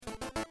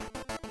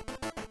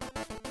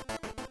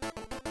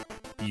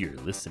You're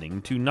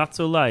listening to Not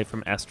So Live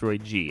from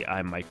Asteroid G.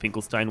 I'm Mike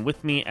Finkelstein.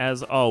 With me,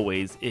 as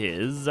always,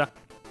 is...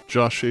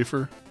 Josh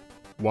Schaefer,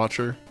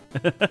 Watcher.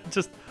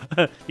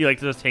 You like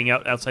to just hang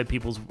out outside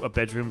people's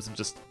bedrooms and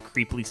just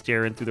creepily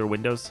stare in through their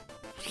windows?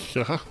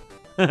 Yeah.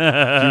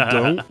 You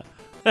don't?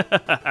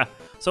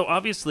 So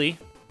obviously,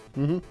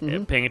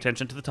 paying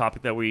attention to the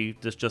topic that we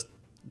just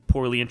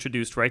poorly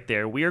introduced right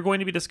there, we are going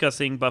to be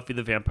discussing Buffy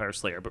the Vampire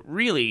Slayer. But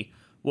really,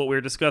 what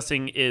we're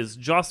discussing is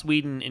Joss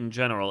Whedon in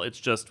general. It's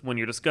just when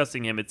you're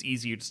discussing him, it's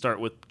easier to start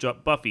with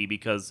Buffy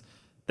because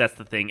that's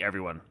the thing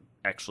everyone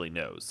actually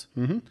knows.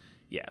 Mm-hmm.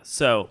 Yeah,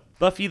 so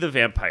Buffy the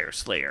Vampire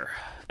Slayer.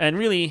 And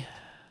really,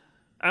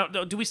 I don't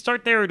know, do we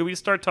start there or do we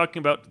start talking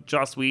about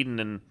Joss Whedon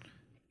and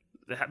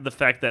the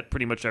fact that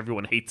pretty much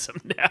everyone hates him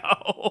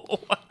now?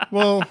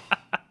 Well,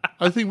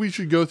 I think we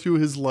should go through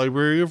his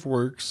library of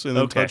works and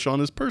then touch on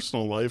his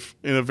personal life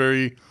in a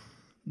very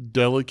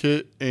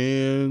delicate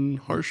and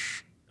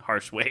harsh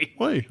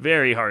way.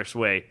 Very harsh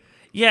way.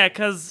 Yeah,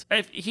 because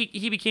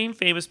he became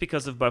famous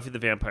because of Buffy the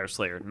Vampire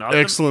Slayer.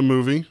 Excellent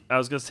movie. I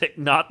was going to say,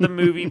 not the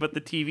movie, but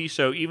the TV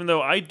show, even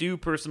though I do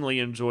personally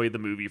enjoy the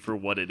movie for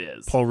what it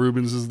is. Paul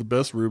Reubens is the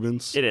best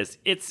Reubens. It is.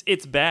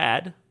 It's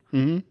bad,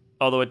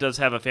 although it does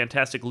have a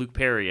fantastic Luke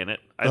Perry in it.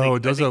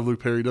 It does have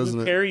Luke Perry, doesn't it?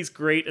 Luke Perry's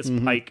great as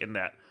Pike in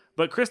that.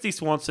 But Christy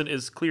Swanson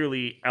is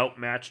clearly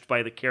outmatched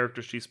by the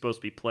character she's supposed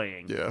to be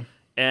playing. Yeah.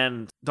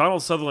 And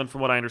Donald Sutherland,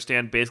 from what I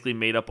understand, basically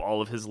made up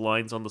all of his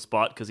lines on the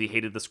spot because he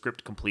hated the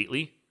script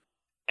completely.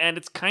 And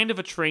it's kind of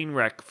a train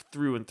wreck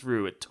through and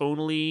through. It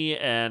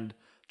tonally and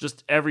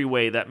just every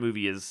way that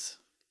movie is.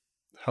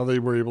 How they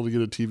were able to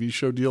get a TV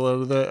show deal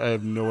out of that, I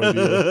have no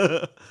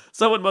idea.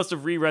 Someone must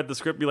have reread the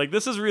script and be like,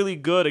 this is really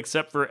good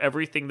except for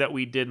everything that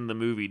we did in the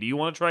movie. Do you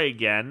want to try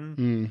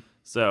again?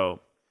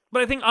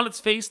 But I think on its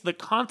face, the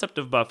concept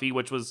of Buffy,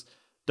 which was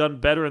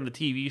done better in the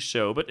TV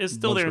show, but is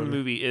still there in the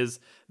movie, is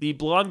the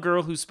blonde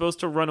girl who's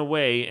supposed to run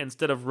away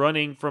instead of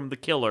running from the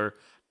killer,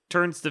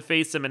 turns to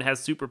face him and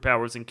has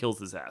superpowers and kills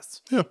his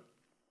ass. Yeah.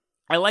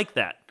 I like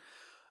that.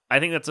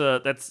 I think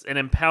that's an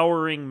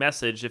empowering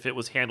message if it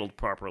was handled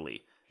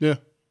properly. Yeah.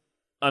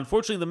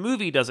 Unfortunately, the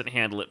movie doesn't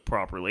handle it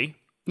properly.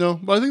 No,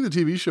 but I think the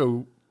TV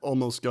show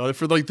almost got it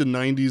for like the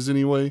 90s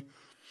anyway.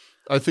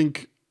 I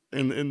think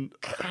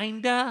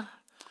Kinda.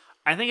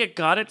 I think it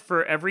got it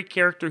for every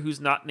character who's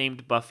not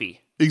named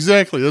Buffy.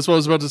 Exactly. That's what I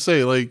was about to say.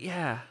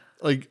 Yeah.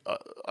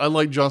 I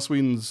like Joss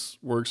Whedon's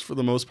works for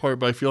the most part,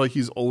 but I feel like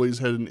he's always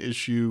had an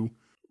issue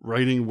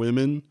writing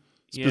women,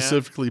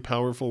 specifically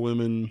powerful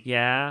women.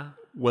 Yeah.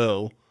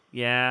 Well.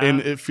 Yeah. And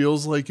it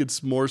feels like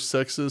it's more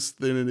sexist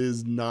than it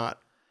is not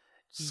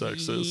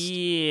sexist.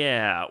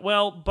 Yeah.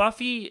 Well,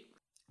 Buffy,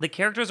 the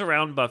characters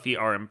around Buffy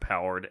are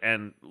empowered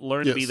and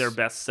learn to be their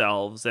best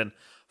selves and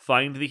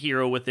find the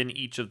hero within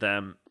each of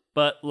them.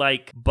 But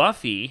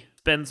Buffy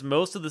spends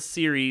most of the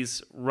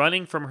series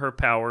running from her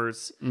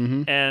powers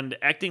and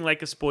acting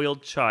like a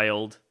spoiled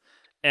child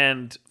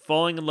and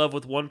falling in love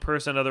with one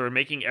person or another and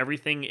making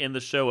everything in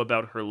the show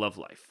about her love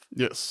life.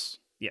 Yes.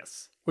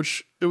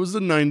 Which it was the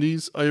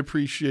 90s. I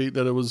appreciate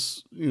that it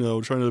was,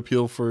 trying to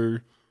appeal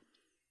for,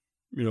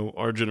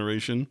 our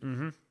generation.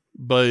 Mm-hmm.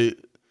 But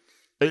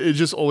it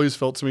just always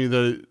felt to me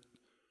that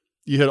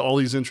you had all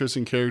these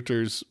interesting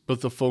characters,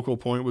 but the focal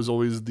point was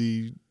always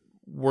the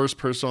worst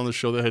person on the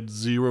show that had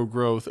zero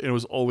growth, and it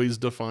was always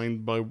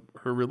defined by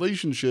her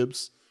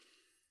relationships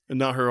and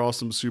not her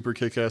awesome super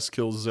kick-ass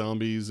kills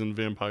zombies and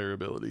vampire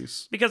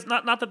abilities. Because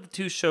not that the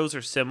two shows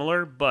are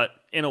similar, but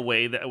in a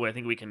way that I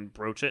think we can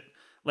broach it.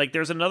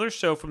 There's another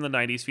show from the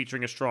 90s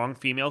featuring a strong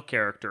female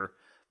character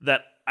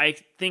that I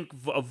think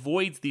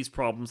avoids these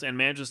problems and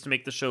manages to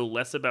make the show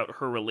less about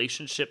her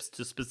relationships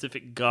to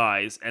specific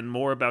guys and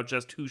more about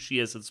just who she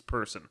is as a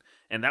person.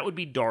 And that would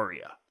be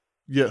Daria.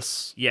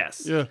 Yes. Yeah.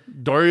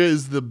 Daria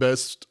is the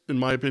best, in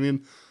my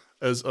opinion,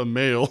 as a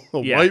male,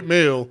 white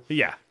male.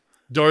 Yeah.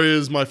 Daria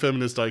is my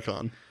feminist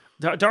icon.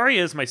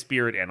 Daria is my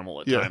spirit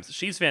animal at times.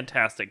 She's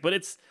fantastic. But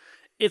it's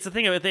the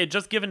thing of it, they had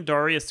just given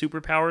Daria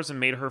superpowers and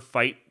made her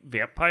fight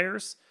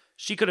vampires.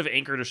 She could have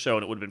anchored a show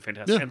and it would have been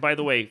fantastic. Yeah. And by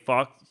the way,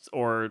 Fox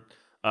or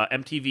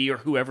MTV or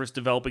whoever's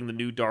developing the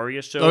new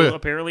Daria show,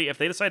 apparently, if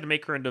they decide to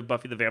make her into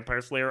Buffy the Vampire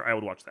Slayer, I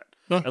would watch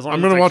that. As long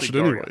I'm going to watch it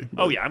Daria. Anyway.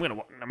 Oh, yeah, I'm going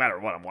to, no matter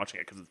what, I'm watching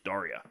it because it's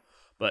Daria.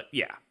 But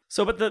yeah.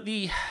 So, but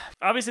the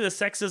obviously the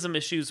sexism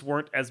issues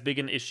weren't as big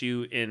an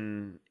issue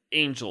in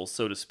Angel,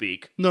 so to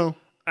speak. No.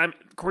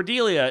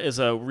 Cordelia is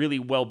a really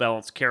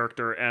well-balanced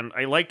character, and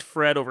I liked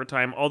Fred over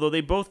time, although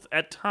they both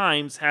at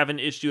times have an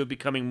issue of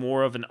becoming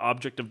more of an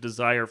object of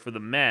desire for the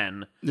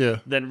men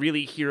than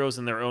really heroes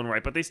in their own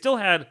right. But they still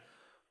had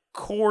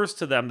cores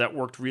to them that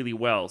worked really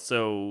well.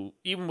 So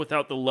even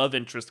without the love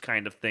interest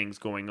kind of things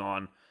going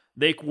on,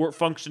 they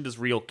functioned as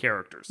real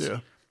characters. Yeah.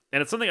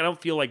 And it's something I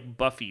don't feel like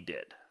Buffy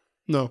did.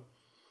 No,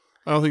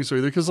 I don't think so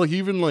either. Because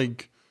even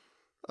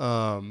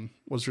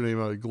what's her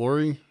name?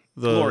 Glory?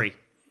 Glory.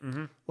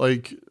 Mm-hmm.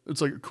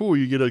 It's cool,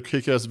 you get a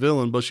kick-ass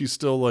villain, but she's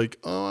still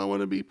I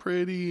want to be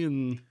pretty,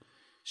 and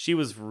she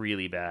was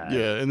really bad.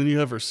 Yeah, and then you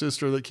have her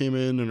sister that came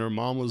in, and her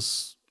mom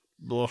was,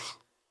 ugh.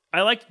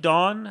 I liked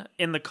Dawn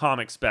in the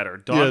comics better.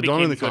 Dawn became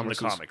good in the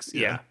comics.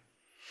 Yeah.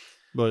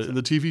 But in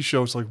the TV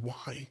show, it's like,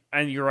 why?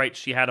 And you're right,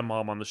 she had a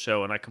mom on the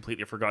show, and I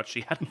completely forgot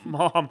she had a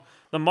mom.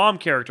 The mom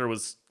character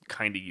was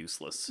kind of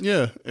useless.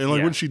 Yeah, and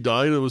like when she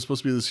died, it was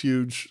supposed to be this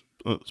huge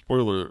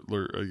spoiler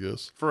alert, I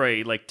guess, for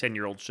a like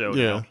 10-year-old show,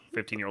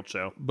 15-year-old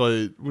show.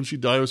 But when she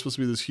died, it was supposed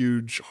to be this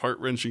huge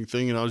heart-wrenching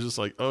thing, and I was just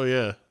like, oh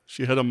yeah,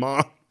 she had a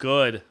mom.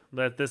 Good.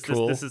 That this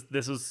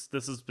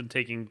has been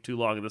taking too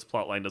long, and this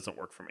plot line doesn't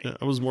work for me. Yeah,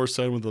 I was more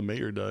sad when the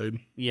mayor died.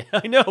 Yeah,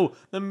 I know.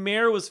 The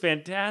mayor was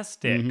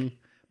fantastic. Mm-hmm.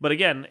 But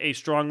again, a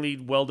strongly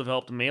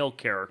well-developed male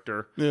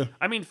character. Yeah.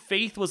 I mean,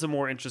 Faith was a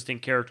more interesting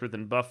character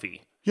than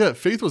Buffy. Yeah,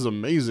 Faith was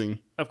amazing.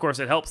 Of course,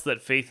 it helps that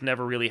Faith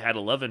never really had a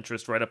love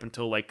interest right up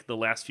until like the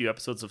last few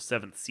episodes of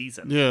 7th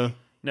season. Yeah.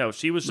 No,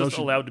 she was just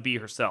allowed to be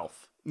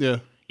herself. Yeah.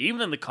 Even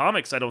in the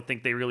comics, I don't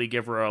think they really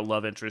give her a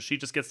love interest. She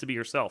just gets to be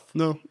herself.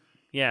 No.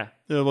 Yeah.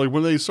 Yeah, like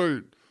when they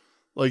start,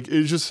 like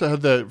it just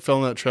had fell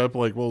in that trap.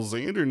 Like, well,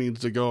 Xander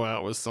needs to go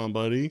out with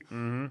somebody,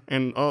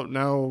 and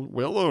now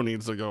Willow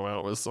needs to go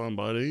out with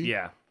somebody.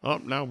 Yeah.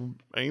 Now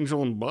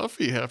Angel and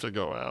Buffy have to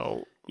go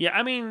out. Yeah,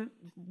 I mean,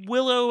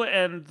 Willow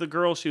and the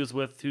girl she was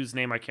with, whose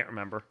name I can't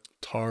remember.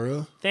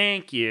 Tara.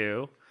 Thank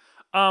you.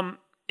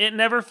 It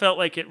never felt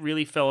like it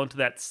really fell into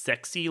that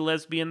sexy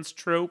lesbians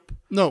trope.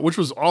 No, which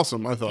was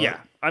awesome, I thought. Yeah,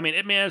 I mean,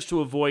 it managed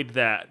to avoid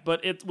that,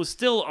 but it was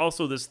still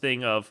also this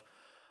thing of,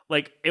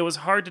 like, it was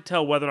hard to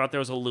tell whether or not there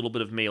was a little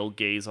bit of male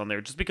gaze on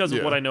there, just because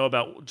of what I know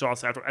about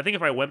Joss After. I think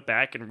if I went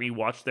back and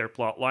rewatched their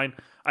plot line,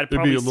 I'd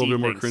probably it'd be a little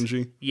bit more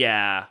cringy.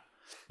 Yeah.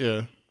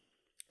 Yeah.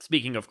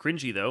 Speaking of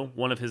cringy, though,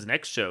 one of his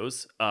next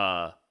shows,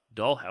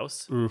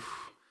 Dollhouse.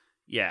 Oof.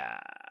 Yeah.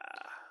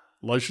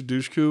 Lisha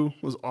Dushku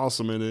was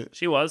awesome in it.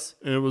 She was.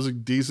 And it was a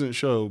decent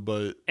show,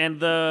 but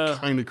and the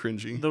kind of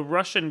cringy. The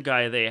Russian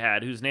guy they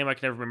had, whose name I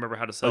can never remember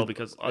how to spell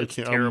because I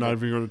can't. Terrible. I'm not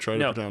even going to try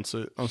to pronounce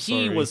it. I'm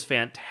sorry. He was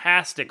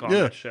fantastic on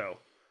that show.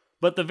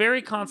 But the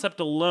very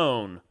concept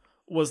alone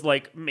was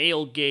like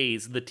male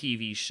gaze, the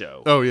TV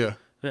show. Oh, yeah.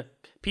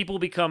 People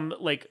become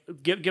like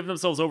give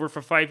themselves over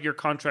for 5-year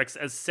contracts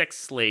as sex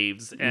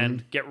slaves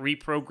and get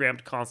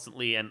reprogrammed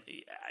constantly. And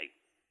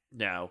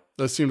no,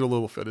 that seemed a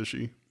little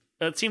fetishy.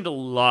 It seemed a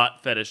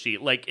lot fetishy.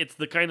 Like it's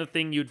the kind of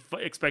thing you'd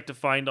expect to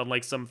find on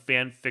like some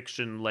fan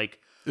fiction like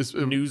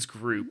news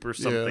group or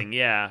something.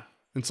 Yeah.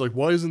 It's like,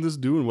 why isn't this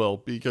doing well?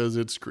 Because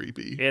it's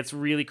creepy. It's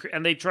really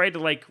and they tried to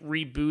like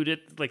reboot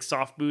it, like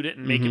soft boot it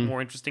and make it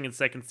more interesting in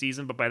second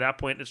season. But by that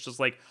point, it's just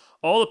like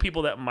all the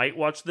people that might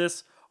watch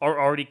this are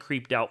already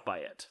creeped out by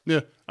it. Yeah,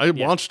 I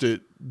watched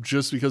it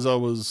just because I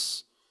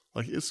was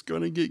like, it's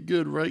gonna get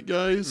good, right,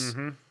 guys?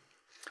 Mm-hmm.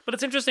 But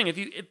it's interesting if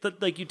you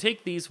you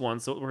take these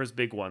ones, that were his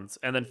big ones,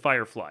 and then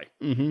Firefly,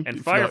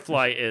 and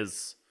Firefly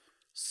is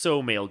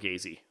so male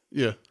gazy.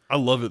 Yeah, I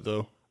love it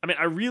though. I mean,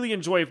 I really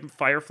enjoy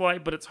Firefly,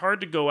 but it's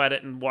hard to go at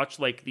it and watch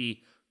like the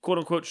quote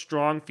unquote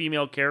strong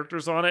female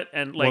characters on it,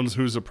 and like one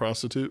who's a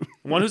prostitute,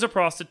 one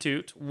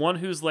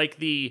who's like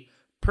the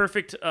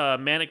perfect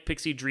manic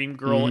pixie dream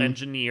girl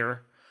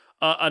engineer.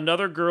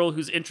 Another girl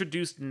who's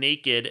introduced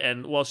naked,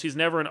 and while she's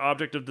never an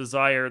object of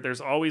desire, there's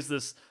always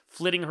this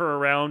flitting her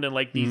around in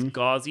like these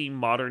gauzy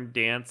modern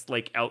dance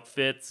like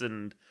outfits,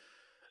 and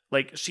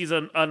like she's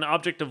an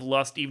object of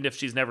lust even if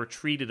she's never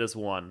treated as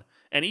one.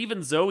 And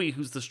even Zoe,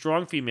 who's the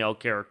strong female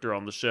character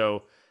on the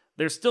show,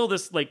 there's still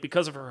this like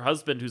because of her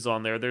husband who's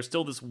on there, there's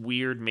still this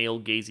weird male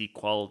gazy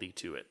quality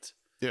to it.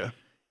 Yeah.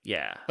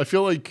 Yeah. I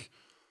feel like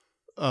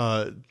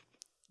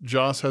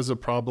Joss has a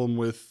problem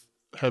with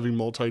having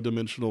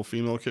multi-dimensional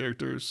female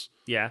characters.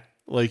 Yeah.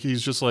 Like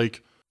he's just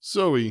like,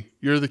 Zoe,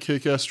 you're the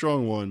kick-ass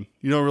strong one.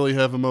 You don't really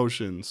have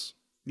emotions.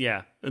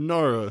 Yeah. And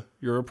Nara,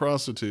 you're a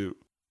prostitute.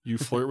 You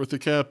flirt with the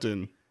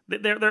captain.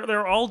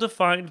 They're all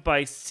defined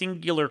by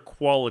singular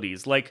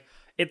qualities. Like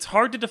it's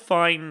hard to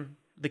define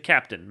the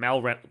captain,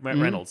 Mal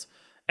Reynolds,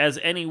 as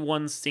any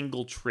one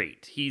single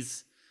trait.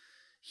 He's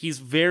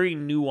very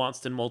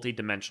nuanced and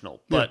multidimensional,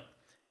 but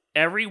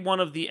every one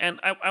of the,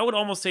 and I would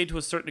almost say to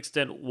a certain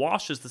extent,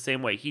 Wash is the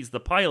same way. He's the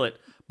pilot,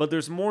 but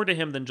there's more to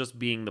him than just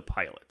being the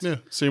pilot. Yeah,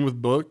 same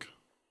with Book.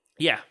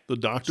 Yeah. The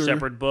Doctor.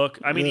 Shepherd Book.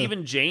 I mean,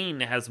 even Jane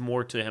has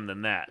more to him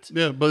than that.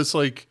 Yeah, but it's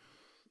like...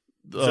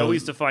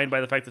 Zoe's defined by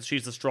the fact that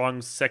she's the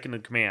strong second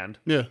in command.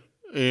 Yeah,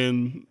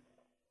 and...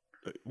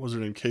 What's her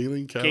name?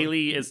 Kaylee?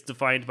 Kaylee is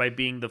defined by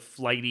being the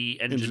flighty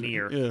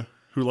engineer. Yeah,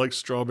 who likes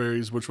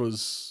strawberries, which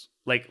was...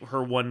 like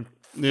her one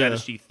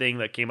fetishy thing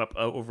that came up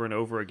over and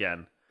over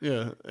again.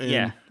 Yeah,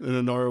 and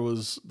Inara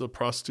was the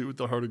prostitute with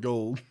the heart of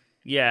gold.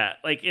 Yeah,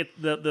 like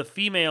the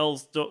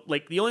females don't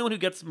like the only one who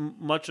gets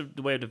much of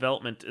the way of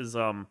development is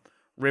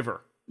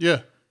River.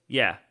 Yeah,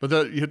 yeah, but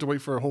that you have to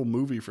wait for a whole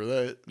movie for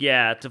that.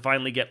 Yeah, to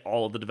finally get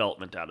all of the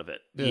development out of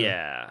it.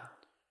 Yeah.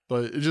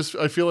 But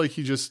I feel like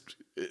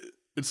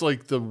it's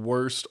like the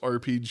worst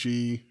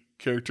RPG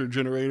character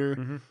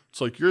generator.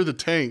 It's like you're the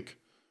tank.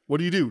 What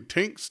do?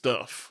 Tank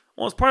stuff.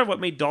 Well, it's part of what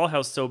made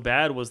Dollhouse so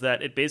bad was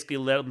that it basically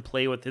let him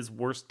play with his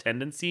worst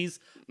tendencies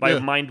by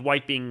mind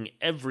wiping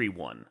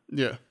everyone.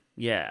 Yeah.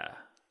 Yeah.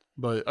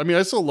 But, I mean,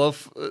 I still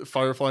love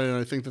Firefly, and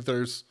I think that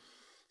there's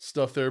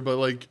stuff there, but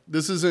like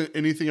this isn't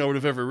anything I would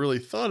have ever really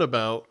thought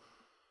about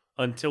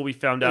until we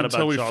found out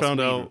about Joss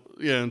Whedon.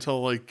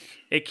 Until like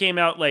it came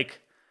out. Like,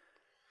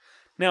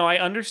 now I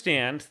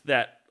understand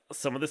that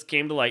some of this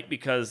came to light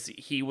because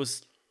he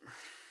was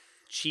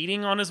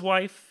cheating on his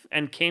wife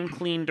and came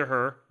clean to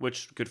her,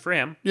 which good for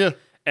him. Yeah.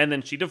 And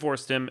then she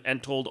divorced him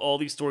and told all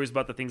these stories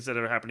about the things that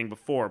are happening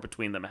before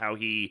between them, how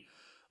he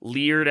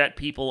leered at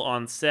people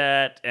on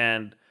set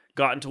and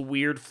got into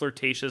weird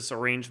flirtatious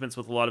arrangements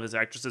with a lot of his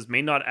actresses,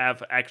 may not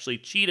have actually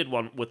cheated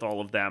with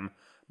all of them,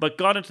 but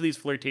got into these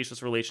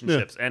flirtatious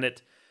relationships. And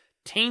it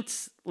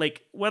taints,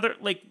 like, whether,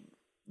 like,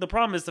 the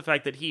problem is the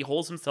fact that he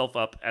holds himself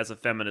up as a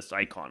feminist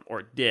icon,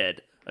 or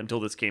did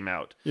until this came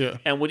out. Yeah.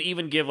 And would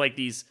even give, like,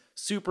 these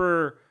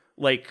super,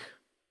 like,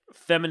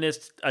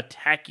 feminist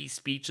attacky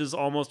speeches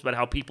almost about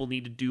how people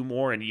need to do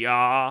more and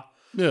Yeah.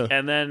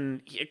 And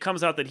then it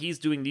comes out that he's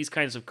doing these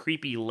kinds of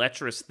creepy,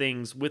 lecherous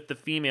things with the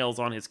females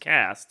on his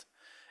cast.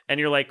 And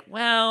you're like,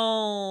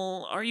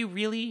 well, are you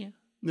really?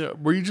 Yeah.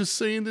 Were you just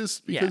saying this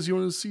because you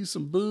want to see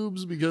some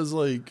boobs? Because,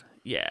 like,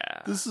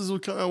 this is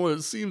kind of what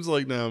it seems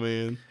like now,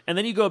 man. And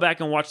then you go back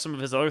and watch some of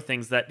his other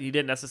things that he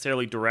didn't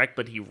necessarily direct,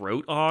 but he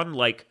wrote on,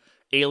 like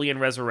Alien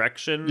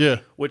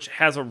Resurrection, which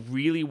has a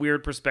really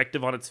weird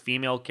perspective on its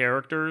female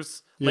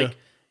characters. Like,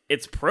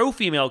 it's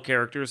pro-female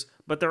characters,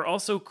 but they're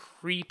also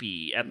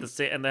creepy at the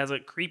same, and has a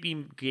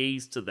creepy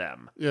gaze to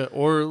them. Yeah,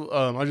 or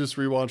I just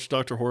rewatched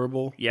Dr.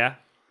 Horrible. Yeah.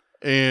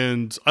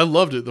 And I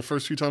loved it the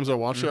first few times I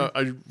watched it.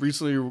 I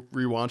recently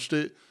rewatched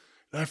it,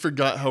 and I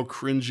forgot how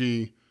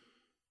cringy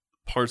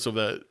parts of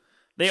that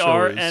they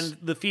are is. And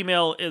the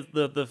female is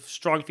the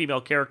strong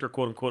female character,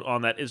 quote unquote,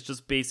 on that is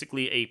just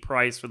basically a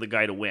prize for the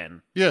guy to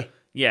win. Yeah.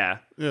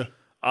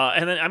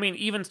 And then, I mean,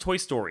 even Toy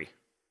Story,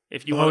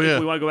 if you want, if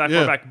we want to go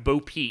far back, Bo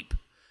Peep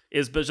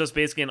is just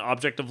basically an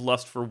object of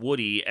lust for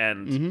Woody,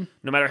 and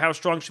no matter how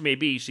strong she may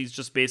be, she's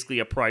just basically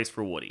a prize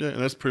for Woody. Yeah,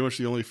 and that's pretty much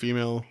the only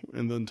female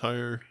in the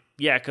entire.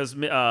 Yeah, because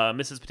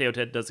Mrs. Potato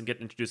Head doesn't get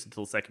introduced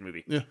until the second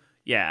movie.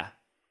 Yeah.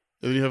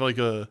 And then you have like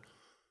a.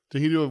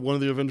 Did he do one of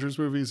the Avengers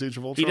movies, Age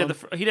of Ultron?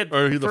 He did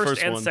the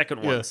first and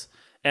second ones,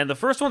 and the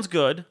first one's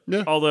good.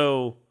 Yeah.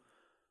 Although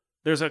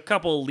there's a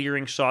couple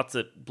leering shots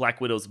at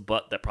Black Widow's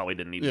butt that probably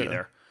didn't need to be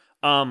there.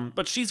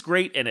 But she's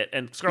great in it,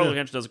 and Scarlett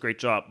Johansson does a great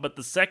job. But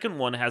the second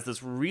one has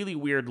this really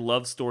weird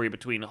love story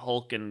between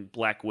Hulk and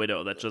Black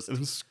Widow that just...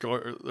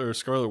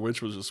 Scarlet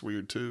Witch was just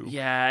weird, too.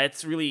 Yeah,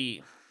 it's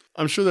really...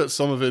 I'm sure that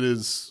some of it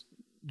is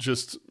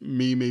just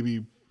me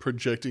maybe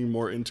projecting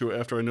more into it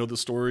after I know the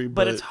story.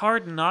 But it's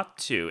hard not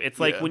to. It's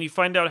like when you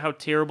find out how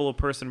terrible a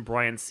person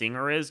Bryan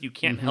Singer is, you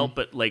can't help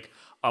but, like,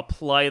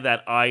 apply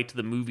that eye to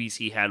the movies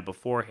he had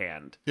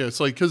beforehand. Yeah, it's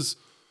like, because,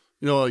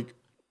 you know, like,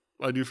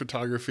 I do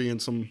photography and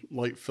some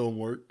light film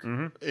work,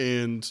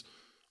 and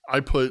I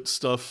put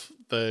stuff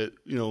that,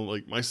 you know,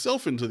 like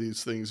myself into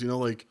these things, you know,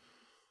 like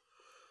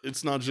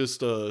it's not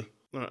just, I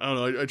don't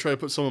know, I try to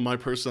put some of my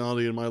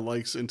personality and my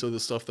likes into the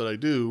stuff that I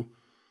do,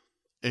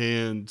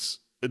 and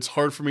it's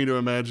hard for me to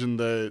imagine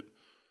that,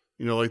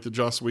 you know, like the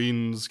Joss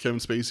Whedons, Kevin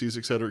Spacey's,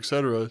 et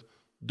cetera,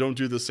 don't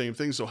do the same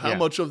thing. So how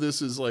much of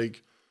this is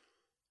like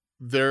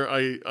their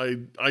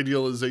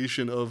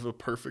idealization of a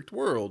perfect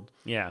world?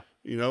 Yeah.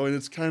 You know, and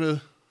it's kind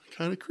of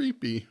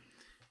creepy.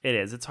 It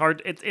is. It's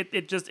hard.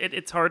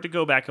 It's hard to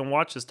go back and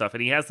watch this stuff.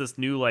 And he has this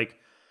new like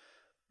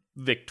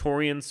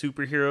Victorian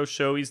superhero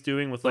show he's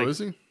doing with like. Oh, is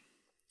he?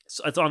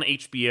 It's on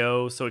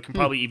HBO, so it can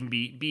probably even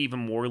be even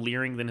more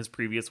leering than his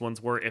previous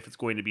ones were, if it's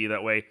going to be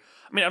that way.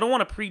 I mean, I don't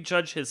want to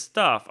prejudge his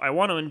stuff. I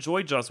want to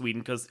enjoy Joss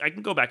Whedon because I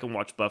can go back and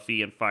watch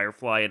Buffy and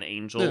Firefly and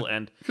Angel,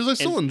 and because I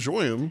still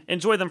enjoy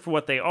them for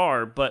what they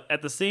are. But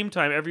at the same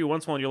time, every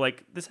once in a while, you're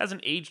like, this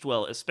hasn't aged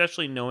well,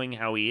 especially knowing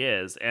how he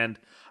is, and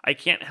I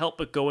can't help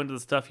but go into the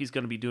stuff he's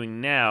going to be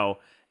doing now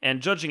and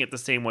judging it the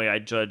same way I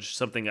judge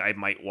something I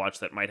might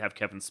watch that might have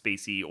Kevin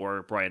Spacey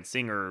or Bryan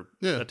Singer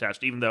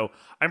attached, even though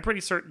I'm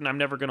pretty certain I'm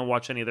never going to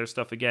watch any of their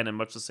stuff again, in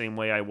much the same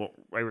way I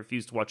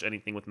refuse to watch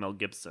anything with Mel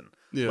Gibson.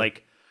 Yeah.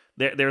 Like,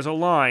 there's a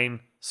line.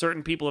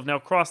 Certain people have now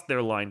crossed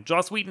their line.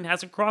 Joss Whedon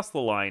hasn't crossed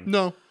the line.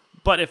 No.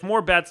 But if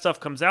more bad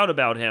stuff comes out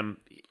about him,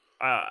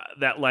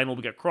 that line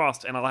will get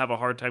crossed, and I'll have a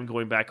hard time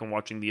going back and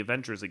watching The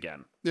Avengers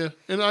again. Yeah,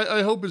 and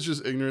I hope it's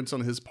just ignorance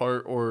on his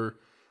part, or,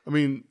 I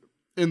mean...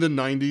 In the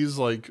 90s,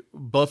 like,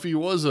 Buffy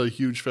was a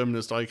huge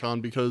feminist icon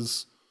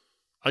because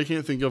I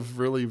can't think of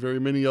really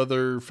very many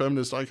other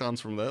feminist icons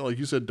from that. Like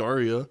you said,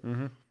 Daria.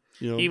 You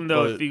know, even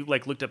though if you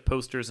like looked at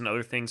posters and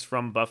other things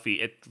from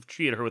Buffy, it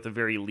treated her with a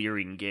very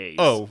leering gaze.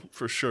 Oh,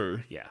 for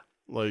sure. Yeah.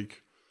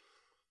 Like...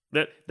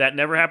 That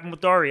never happened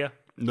with Daria.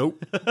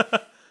 Nope.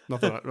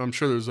 Nothing. I'm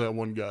sure there's that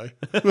one guy.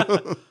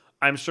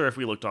 I'm sure if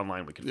we looked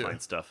online, we could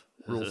find stuff.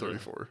 Rule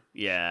 34.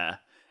 Yeah.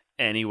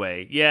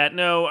 Anyway. Yeah,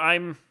 no,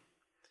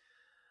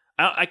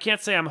 I can't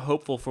say I'm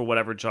hopeful for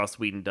whatever Joss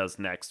Whedon does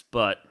next,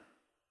 but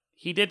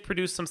he did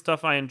produce some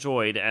stuff I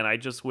enjoyed, and I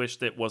just wish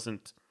that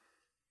wasn't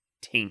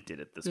tainted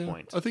at this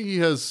point. I think he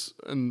has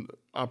an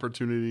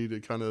opportunity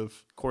to kind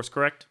of... Course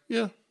correct?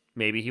 Yeah.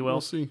 Maybe he will.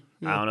 We'll see.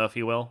 Yeah. I don't know if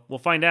he will. We'll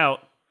find out.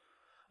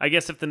 I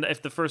guess if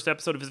the first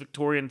episode of his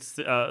Victorian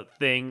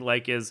thing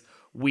like is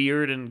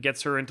weird and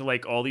gets her into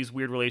like all these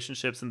weird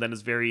relationships and then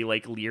is very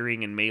like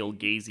leering and male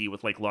gazy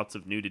with like lots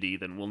of nudity,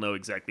 then we'll know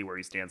exactly where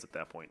he stands at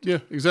that point. Yeah,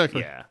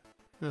 exactly. Yeah.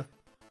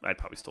 I'd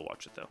probably still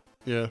watch it though.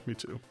 Yeah, me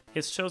too.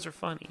 His shows are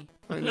funny.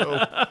 I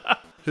know.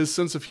 His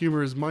sense of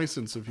humor is my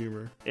sense of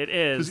humor. It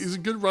is. He's a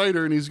good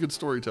writer and he's a good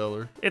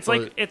storyteller. It's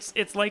like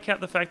it's like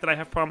the fact that I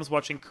have problems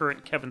watching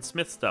current Kevin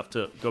Smith stuff,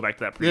 to go back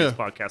to that previous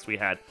podcast we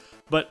had.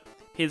 But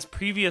his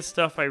previous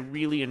stuff I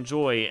really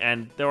enjoy,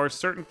 and there are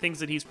certain things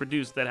that he's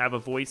produced that have a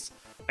voice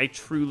I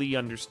truly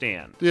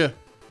understand. Yeah.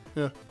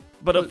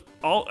 But of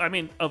all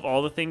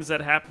the things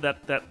that happened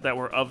that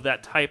were of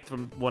that type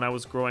from when I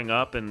was growing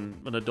up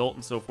and an adult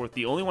and so forth,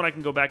 the only one I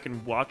can go back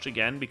and watch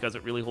again because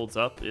it really holds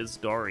up is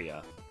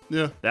Daria.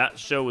 Yeah. That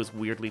show is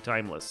weirdly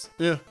timeless.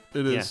 Yeah,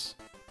 it is.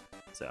 Yeah.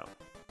 So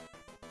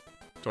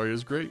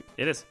Daria's great.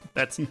 It is.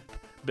 That's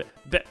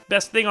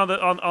best thing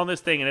on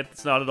this thing, and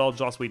it's not at all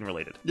Joss Whedon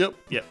related. Yep.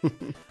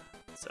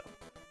 So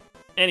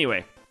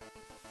anyway,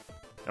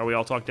 are we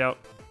all talked out?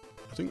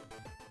 I think.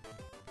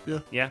 Yeah.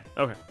 Yeah?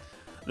 Okay.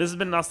 This has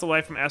been Nostal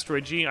Life from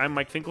Asteroid G. I'm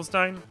Mike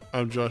Finkelstein.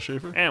 I'm Josh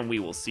Schaefer. And we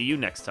will see you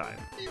next time.